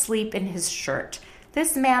fall asleep in his shirt.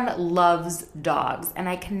 This man loves dogs, and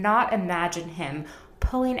I cannot imagine him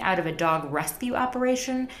pulling out of a dog rescue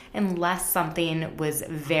operation unless something was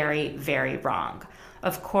very, very wrong.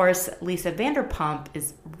 Of course, Lisa Vanderpump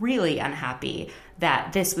is really unhappy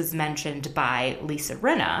that this was mentioned by Lisa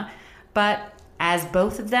Rinna, but as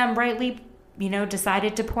both of them rightly,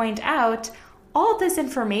 decided to point out, all this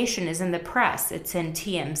information is in the press. It's in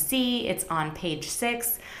TMZ, it's on page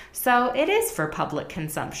 6, so it is for public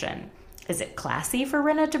consumption. Is it classy for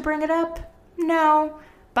Rinna to bring it up? No,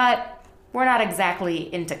 but we're not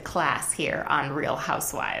exactly into class here on Real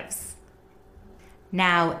Housewives.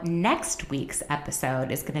 Now, next week's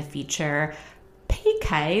episode is going to feature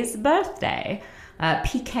PK's birthday.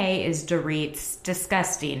 PK is Dorit's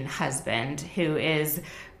disgusting husband, who is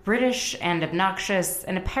British and obnoxious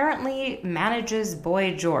and apparently manages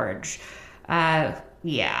Boy George.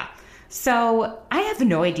 So I have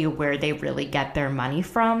no idea where they really get their money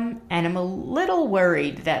from, and I'm a little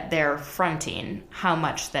worried that they're fronting how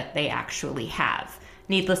much that they actually have.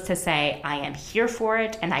 Needless to say, I am here for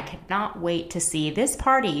it, and I cannot wait to see this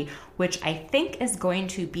party, which I think is going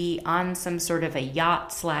to be on some sort of a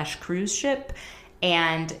yacht/cruise ship,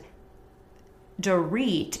 and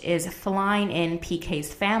Dorit is flying in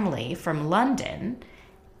PK's family from London,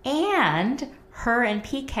 and her and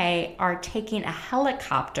PK are taking a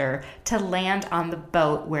helicopter to land on the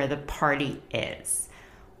boat where the party is.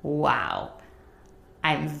 Wow.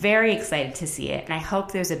 I'm very excited to see it, and I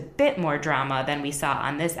hope there's a bit more drama than we saw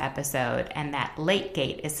on this episode, and that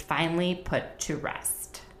Lakegate is finally put to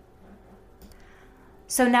rest.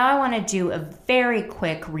 So now I want to do a very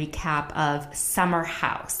quick recap of Summer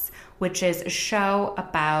House, which is a show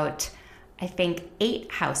about, I think,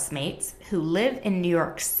 8 housemates who live in New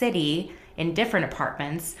York City in different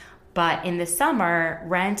apartments, but in the summer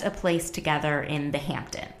rent a place together in the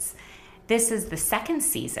Hamptons. This is the 2nd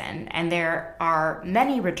season, and there are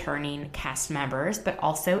many returning cast members, but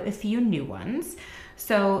also a few new ones.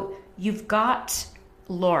 So you've got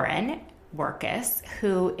Lauren Workus,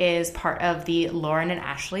 who is part of the Lauren and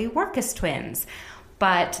Ashley Workus twins.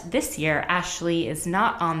 But this year, Ashley is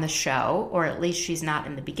not on the show, or at least she's not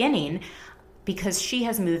in the beginning, because she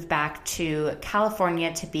has moved back to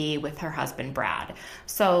California to be with her husband, Brad.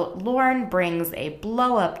 So Lauren brings a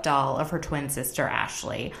blow-up doll of her twin sister,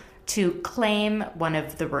 Ashley, to claim one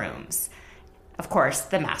of the rooms. Of course,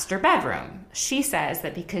 the master bedroom. She says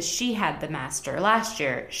that because she had the master last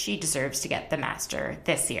year, she deserves to get the master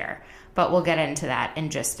this year. But we'll get into that in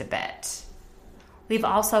just a bit. We've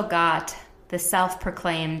also got the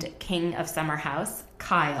self-proclaimed king of Summer House,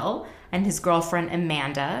 Kyle, and his girlfriend,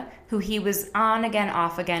 Amanda, who he was on again,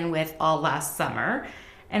 off again with all last summer.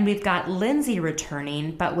 And we've got Lindsay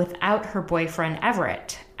returning, but without her boyfriend,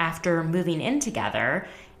 Everett. After moving in together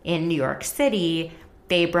in New York City,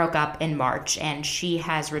 they broke up in March, and she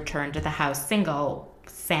has returned to the house single,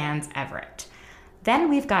 sans Everett. Then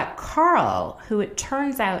we've got Carl, who it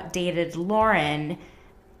turns out dated Lauren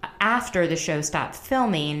after the show stopped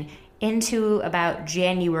filming into about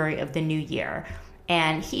January of the new year.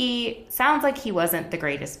 And he sounds like he wasn't the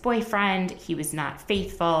greatest boyfriend, he was not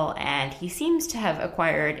faithful, and he seems to have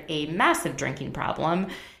acquired a massive drinking problem.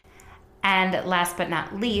 And last but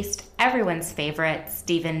not least, everyone's favorite,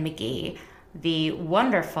 Stephen McGee, the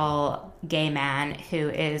wonderful gay man who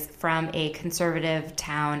is from a conservative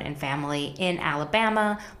town and family in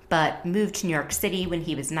Alabama, but moved to New York City when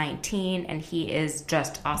he was 19, and he is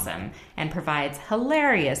just awesome and provides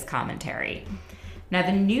hilarious commentary. Now,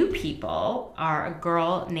 the new people are a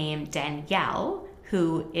girl named Danielle,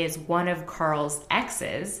 who is one of Carl's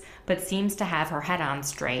exes, but seems to have her head on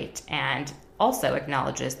straight and also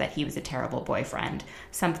acknowledges that he was a terrible boyfriend,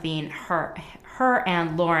 something her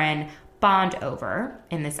and Lauren bond over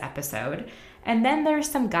in this episode. And then there's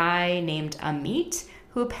some guy named Amit,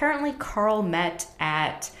 who apparently Carl met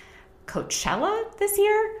at Coachella this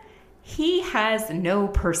year. He has no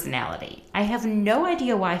personality. I have no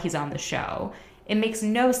idea why he's on the show. It makes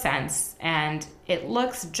no sense, and it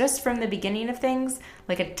looks, just from the beginning of things,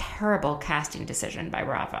 like a terrible casting decision by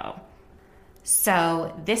Bravo.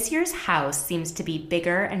 So this year's house seems to be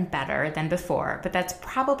bigger and better than before, but that's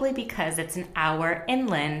probably because it's an hour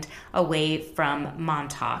inland away from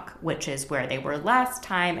Montauk, which is where they were last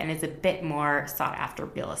time and is a bit more sought after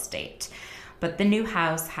real estate. But the new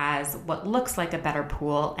house has what looks like a better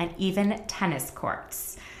pool and even tennis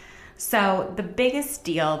courts. So the biggest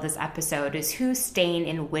deal this episode is who's staying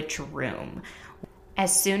in which room.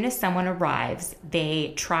 As soon as someone arrives,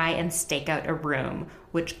 they try and stake out a room,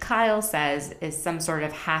 which Kyle says is some sort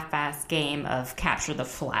of half-ass game of capture the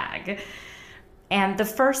flag. And the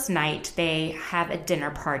first night, they have a dinner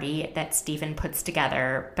party that Stephen puts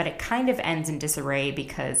together, but it kind of ends in disarray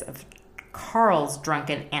because of Carl's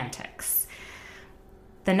drunken antics.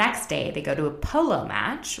 The next day, they go to a polo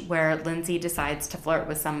match where Lindsay decides to flirt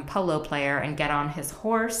with some polo player and get on his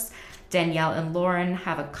horse. Danielle and Lauren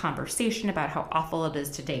have a conversation about how awful it is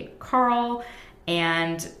to date Carl,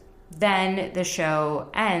 and then the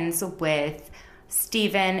show ends with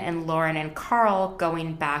Stephen and Lauren and Carl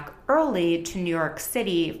going back early to New York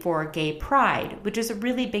City for Gay Pride, which is a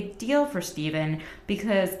really big deal for Stephen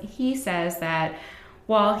because he says that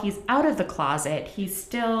while he's out of the closet, he's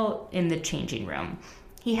still in the changing room.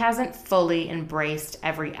 He hasn't fully embraced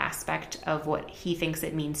every aspect of what he thinks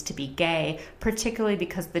it means to be gay, particularly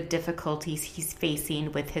because of the difficulties he's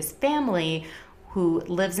facing with his family, who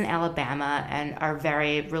lives in Alabama and are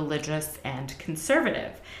very religious and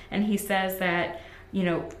conservative. And he says that,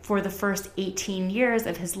 for the first 18 years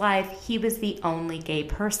of his life, he was the only gay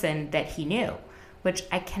person that he knew, which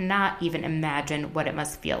I cannot even imagine what it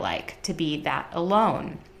must feel like to be that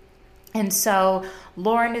alone. And so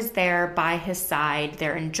Lauren is there by his side.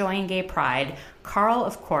 They're enjoying gay pride. Carl,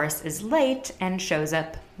 of course, is late and shows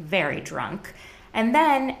up very drunk. And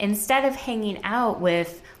then, instead of hanging out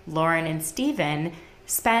with Lauren and Steven,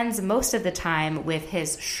 spends most of the time with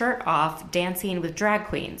his shirt off dancing with drag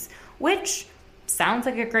queens, which sounds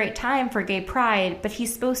like a great time for gay pride, but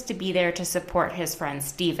he's supposed to be there to support his friend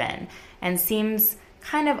Steven and seems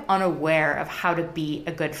kind of unaware of how to be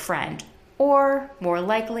a good friend. Or, more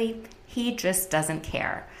likely, he just doesn't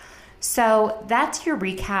care. So that's your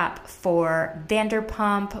recap for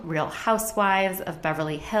Vanderpump, Real Housewives of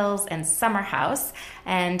Beverly Hills, and Summer House.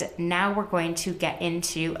 And now we're going to get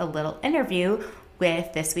into a little interview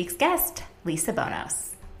with this week's guest, Lisa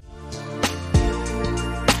Bonos.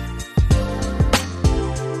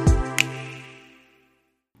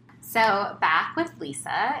 So back with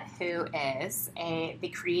Lisa, who is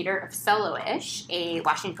the creator of Solo-ish, a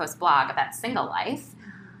Washington Post blog about single life.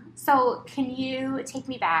 So can you take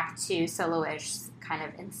me back to Solo-ish's kind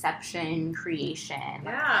of inception, creation?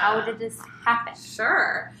 Yeah. How did this happen?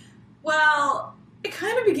 Sure. Well, it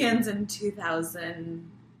kind of begins in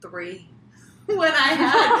 2003 when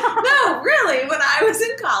I was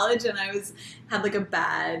in college and had like a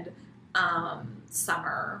bad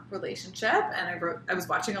summer relationship, and I was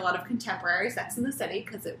watching a lot of contemporary Sex in the City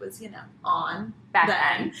because it was, on Back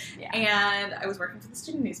then. Yeah. And I was working for the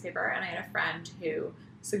student newspaper, and I had a friend who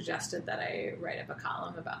suggested that I write up a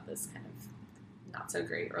column about this kind of not so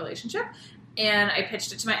great relationship. And I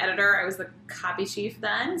pitched it to my editor. I was the copy chief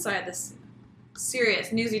then, so I had this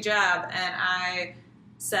serious newsy job, and I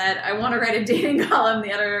said, I want to write a dating column.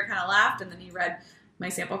 The editor kind of laughed, and then he read my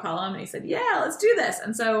sample column, and he said, yeah, let's do this.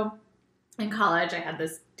 And so in college, I had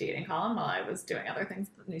this dating column while I was doing other things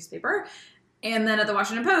at the newspaper. And then at the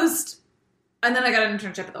Washington Post, and then I got an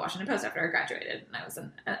internship at the Washington Post after I graduated. And I was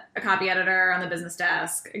a copy editor on the business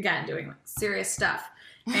desk, again, doing like serious stuff.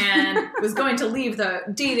 And was going to leave the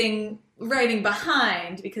dating writing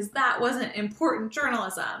behind because that wasn't important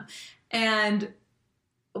journalism. And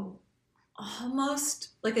almost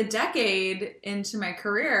like a decade into my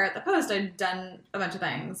career at the Post, I'd done a bunch of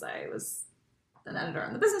things. I was an editor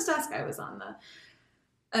on the business desk. I was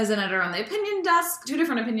as an editor on the opinion desk, 2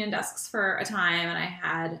 different opinion desks for a time. And I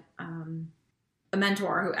had a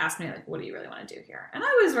mentor who asked me, like, what do you really want to do here? And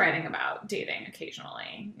I was writing about dating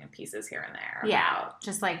occasionally, pieces here and there. Yeah,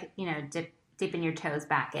 just like, dipping your toes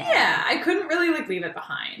back in. Yeah, I couldn't really leave it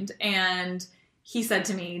behind. And he said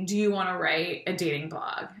to me, do you want to write a dating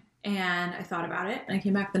blog? And I thought about it, and I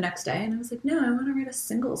came back the next day, and I was like, no, I want to write a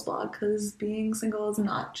singles blog, because being single is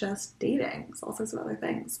not just dating. There's all sorts of other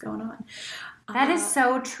things going on. That is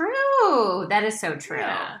so true. That is so true.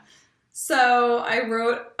 Yeah. So I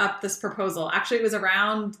wrote up this proposal. Actually, it was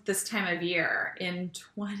around this time of year in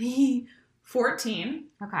 2014.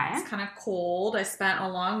 Okay. It's kind of cold. I spent a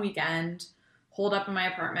long weekend holed up in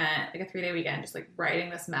my apartment, like a 3-day weekend, just like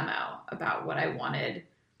writing this memo about what I wanted.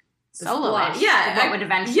 Solo-ish. Yeah. What would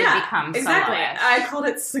eventually become exactly. Solo-ish. I called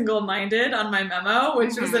it Single-Minded on my memo,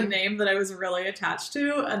 which was a name that I was really attached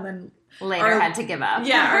to, and then later had to give up.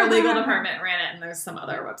 Yeah, our legal department ran it, and there's some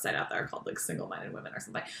other website out there called like Single-Minded Women or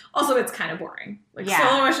something. Also, it's kind of boring. Like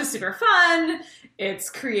Solo-ish is super fun. It's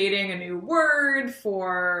creating a new word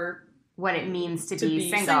for what it means to be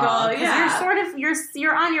single. Yeah.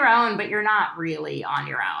 You're on your own, but you're not really on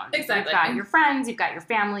your own. Exactly. You've got your friends, you've got your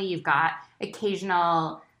family, you've got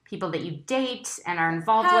occasional people that you date and are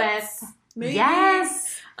involved with. Maybe.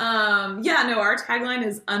 Yes. Our tagline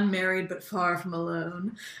is unmarried but far from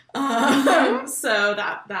alone. So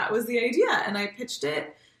that was the idea. And I pitched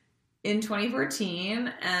it in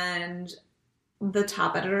 2014, and the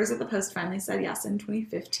top editors at the Post finally said yes in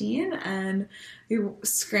 2015. And we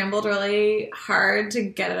scrambled really hard to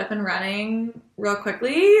get it up and running real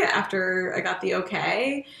quickly after I got the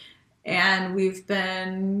okay. And we've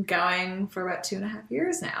been going for about 2.5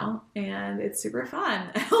 years now, and it's super fun.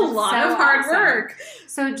 A lot of hard work.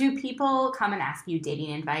 So do people come and ask you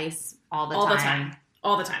dating advice all the time?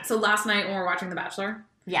 All the time. So last night when we were watching The Bachelor,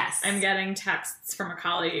 yes, I'm getting texts from a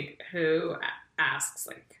colleague who asks,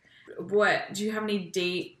 like, what, do you have any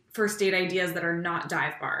first date ideas that are not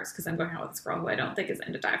dive bars? Because I'm going out with this girl who I don't think is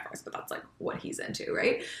into dive bars, but that's like what he's into,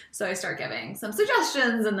 right? So I start giving some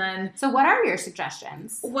suggestions, and then... So what are your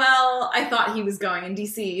suggestions? Well, I thought he was going in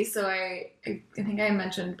DC, so I think I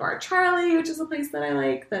mentioned Bar Charlie, which is a place that I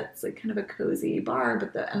like. That's like kind of a cozy bar,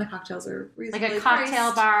 but the cocktails are reasonably like a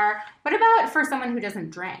cocktail priced. Bar. What about for someone who doesn't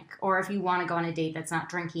drink, or if you want to go on a date that's not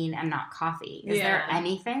drinking and not coffee? Is there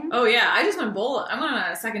anything? Oh yeah, I just went bowling. I went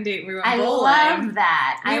on a second date. We went bowling. I love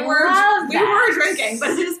that. I were drinking, but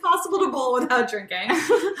it is possible to bowl without drinking.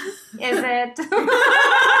 Is it?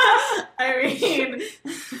 I mean,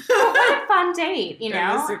 what a fun date, you It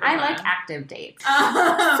know? was super I fun. like active dates.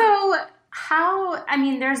 So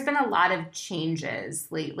there's been a lot of changes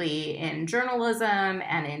lately in journalism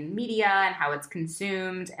and in media and how it's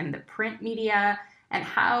consumed and the print media. And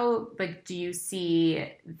how, do you see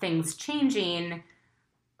things changing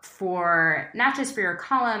for not just for your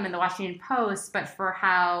column in the Washington Post, but for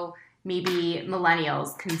how maybe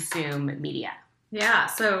millennials consume media? Yeah,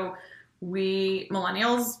 so we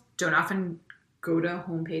millennials don't often go to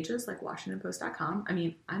homepages like WashingtonPost.com. I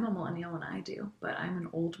mean, I'm a millennial and I do, but I'm an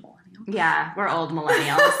old millennial. Yeah, we're old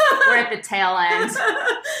millennials. We're at the tail end.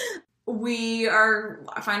 We are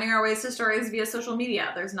finding our ways to stories via social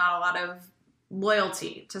media. There's not a lot of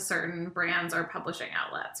loyalty to certain brands or publishing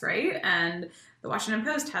outlets, right? And the Washington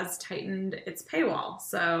Post has tightened its paywall.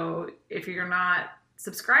 So if you're not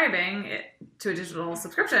subscribing to a digital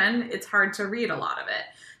subscription, it's hard to read a lot of it.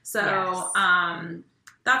 So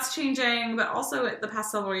that's changing. But also the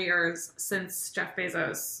past several years, since Jeff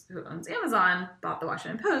Bezos, who owns Amazon, bought the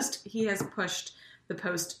Washington Post, he has pushed the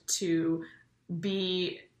Post to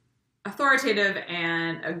be authoritative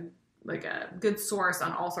and a good source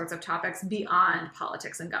on all sorts of topics beyond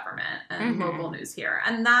politics and government and local news here.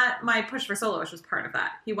 And that, my push for Soloish was part of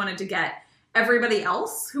that. He wanted to get everybody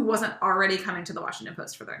else who wasn't already coming to the Washington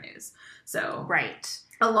Post for their news. So right.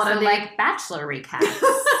 A lot of like Bachelor recaps.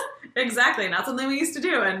 Exactly. Not something we used to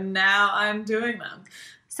do. And now I'm doing them.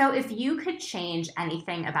 So if you could change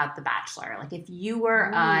anything about The Bachelor, like if you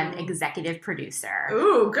were an executive producer.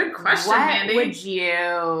 Ooh, good question, what Mandy. would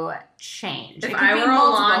you change? If It could I be were a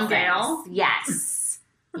multiple long things. Gale? Yes.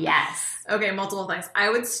 Yes. Okay, multiple things. I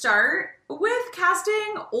would start with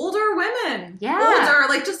casting older women. Yeah.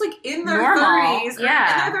 Older, just in their Normal. 30s.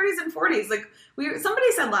 Yeah. In their 30s and 40s. Somebody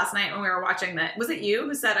said last night when we were watching that, was it you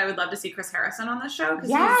who said I would love to see Chris Harrison on this show? Because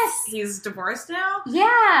Yes. he's divorced now.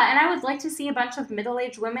 Yeah, and I would like to see a bunch of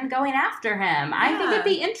middle-aged women going after him. I think it'd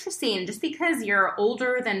be interesting. Just because you're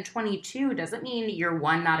older than 22 doesn't mean you're,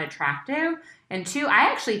 one, not attractive, and two, I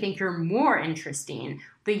actually think you're more interesting.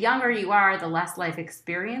 The younger you are, the less life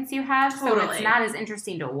experience you have, so it's Totally. not as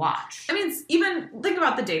interesting to watch. I mean, even think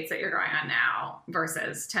about the dates that you're going on now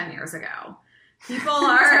versus 10 years ago. People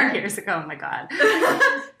are 10 years ago, oh my God.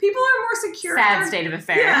 people are more secure. in Sad their- state of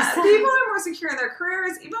affairs. Yeah, people are more secure in their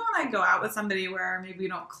careers. Even when I go out with somebody where maybe we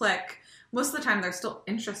don't click, most of the time they're still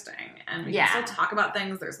interesting and we can still talk about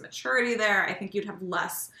things. There's maturity there. I think you'd have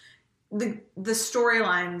less. The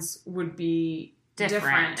storylines would be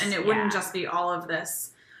different and it wouldn't just be all of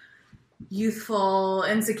this youthful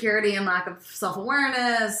insecurity and lack of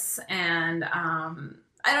self-awareness and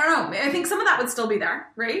I don't know. I think some of that would still be there,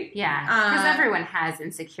 right? Yeah, because everyone has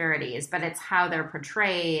insecurities, but it's how they're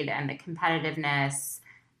portrayed and the competitiveness,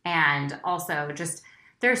 and also just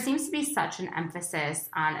there seems to be such an emphasis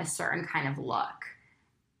on a certain kind of look.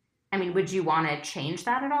 I mean, would you want to change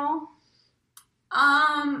that at all?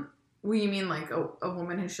 Well, you mean a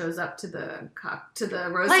woman who shows up to the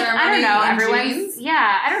rose Like, ceremony? I don't know. in Everyone's jeans?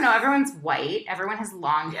 I don't know. Everyone's white. Everyone has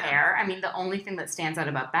long Yeah. hair. I mean, the only thing that stands out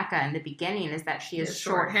about Becca in the beginning is that she has It's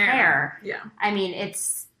short hair. Yeah. I mean,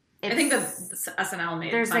 it's I think the SNL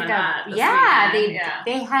made there's fun like of that.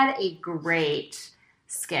 they had a great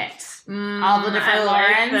skit. All the different I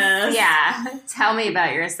like Laurens. this. Yeah. Tell me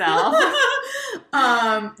about yourself.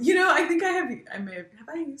 I think have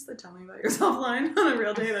I used the tell me about yourself line on a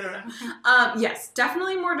real date? I don't know. Yes,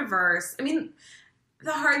 definitely more diverse. I mean,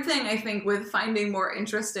 the hard thing I think with finding more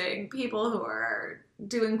interesting people who are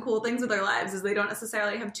doing cool things with their lives is they don't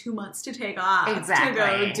necessarily have 2 months to take off Exactly.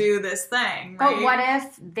 to go do this thing. Right? But what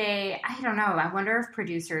if I don't know, I wonder if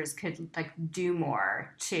producers could do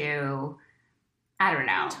more to, I don't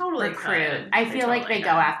know, Totally recruit. could. I They feel like totally they could.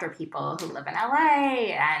 go after people who live in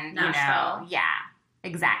LA and, Nashville.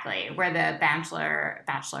 exactly, where the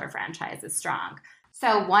Bachelor franchise is strong.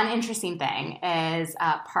 So one interesting thing is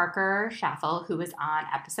Parker Schaffel, who was on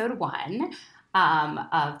episode 1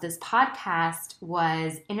 of this podcast,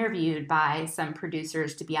 was interviewed by some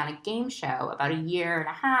producers to be on a game show about 1.5 years,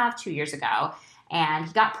 2 years ago. And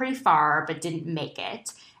he got pretty far, but didn't make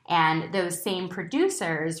it. And those same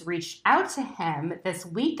producers reached out to him this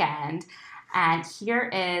weekend. And here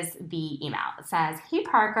is the email. It says, "Hey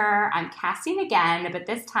Parker, I'm casting again, but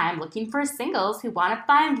this time looking for singles who want to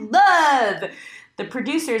find love. The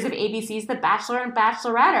producers of ABC's The Bachelor and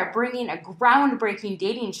Bachelorette are bringing a groundbreaking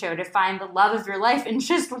dating show to find the love of your life in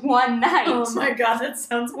just one night. Oh my god, that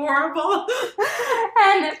sounds horrible.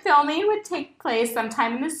 And filming would take place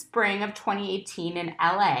sometime in the spring of 2018 in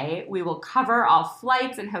LA. We will cover all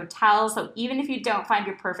flights and hotels, so even if you don't find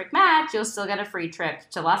your perfect match, you'll still get a free trip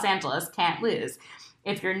to Los Angeles. Can't lose.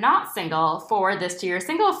 If you're not single, forward this to your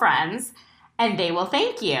single friends, and they will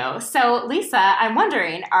thank you. So, Lisa, I'm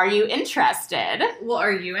wondering, are you interested? Well,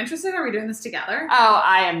 are you interested? Are we doing this together? Oh,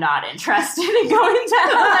 I am not interested in going to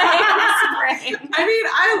LA in the spring. I mean,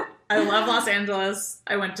 I love Los Angeles.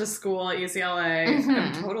 I went to school at UCLA.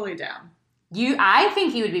 I'm totally down. I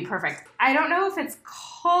think you would be perfect. I don't know if it's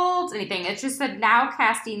called anything. It's just that now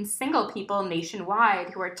casting single people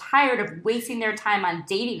nationwide who are tired of wasting their time on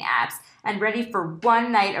dating apps and ready for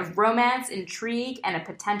one night of romance, intrigue, and a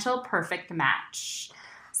potential perfect match.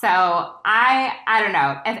 So I don't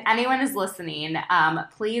know. If anyone is listening,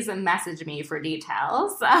 please message me for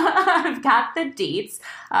details. I've got the deets.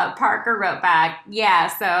 Parker wrote back, yeah,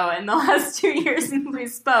 so in the last 2 years since we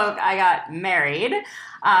spoke, I got married.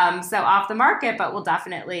 So off the market, but we'll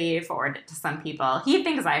definitely forward it to some people. He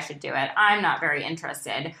thinks I should do it. I'm not very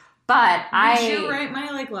interested. But Would you write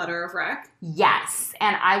my letter of rec? Yes,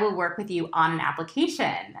 and I will work with you on an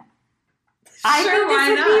application. I Sure, think this why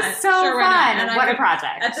would not? be so Sure, why fun. not? And What a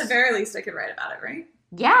project. At the very least, I could write about it, right?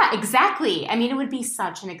 Yeah, exactly. I mean, it would be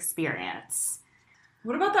such an experience.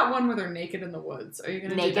 What about that one where they're naked in the woods? Are you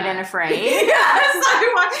going to do Naked that? and Afraid? Yes,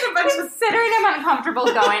 I watched a bunch of... Considering I'm uncomfortable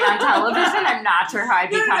going on television, I'm not sure how I'd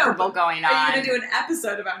be comfortable going on. Are you going to do an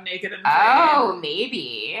episode about Naked and Afraid? Oh,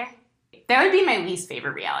 maybe. That would be my least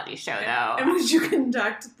favorite reality show, though. And would you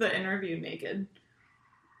conduct the interview naked?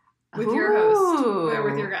 With your host? Or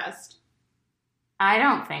with your guest? I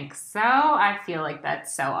don't think so. I feel like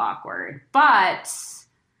that's so awkward. But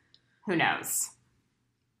who knows?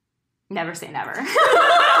 Never say never.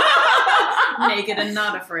 Naked and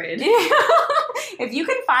not afraid. If you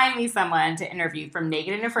can find me someone to interview from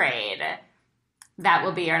Naked and Afraid, that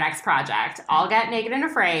will be our next project. I'll get Naked and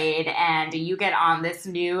Afraid, and you get on this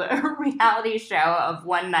new reality show of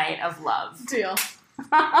one night of love. Deal.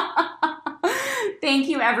 Thank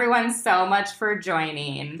you, everyone, so much for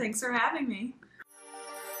joining. Thanks for having me.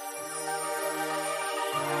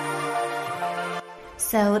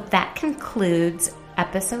 So that concludes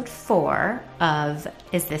episode 4 of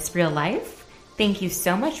Is This Real Life? Thank you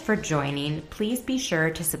so much for joining. Please be sure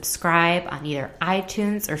to subscribe on either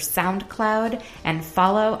iTunes or SoundCloud and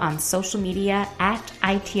follow on social media at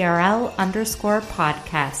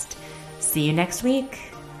ITRL_podcast. See you next week.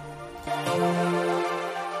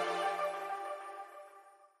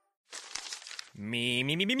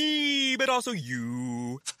 Me, but also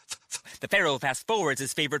you. The Pharaoh fast forwards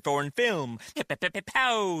his favorite foreign film,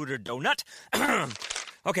 Powder Donut.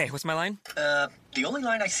 Okay, what's my line? The only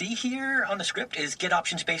line I see here on the script is get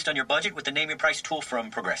options based on your budget with the Name Your Price tool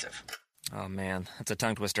from Progressive. Oh man, that's a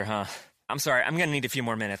tongue twister, huh? I'm sorry, I'm gonna need a few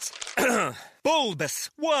more minutes.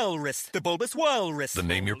 Bulbous Walrus, the Bulbous Walrus. The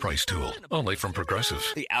Name Your Price tool, only from Progressive.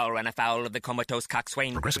 The owl ran afoul of the comatose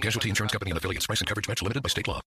coxswain. Progressive Casualty Insurance Company and affiliates. Price and coverage match limited by state law.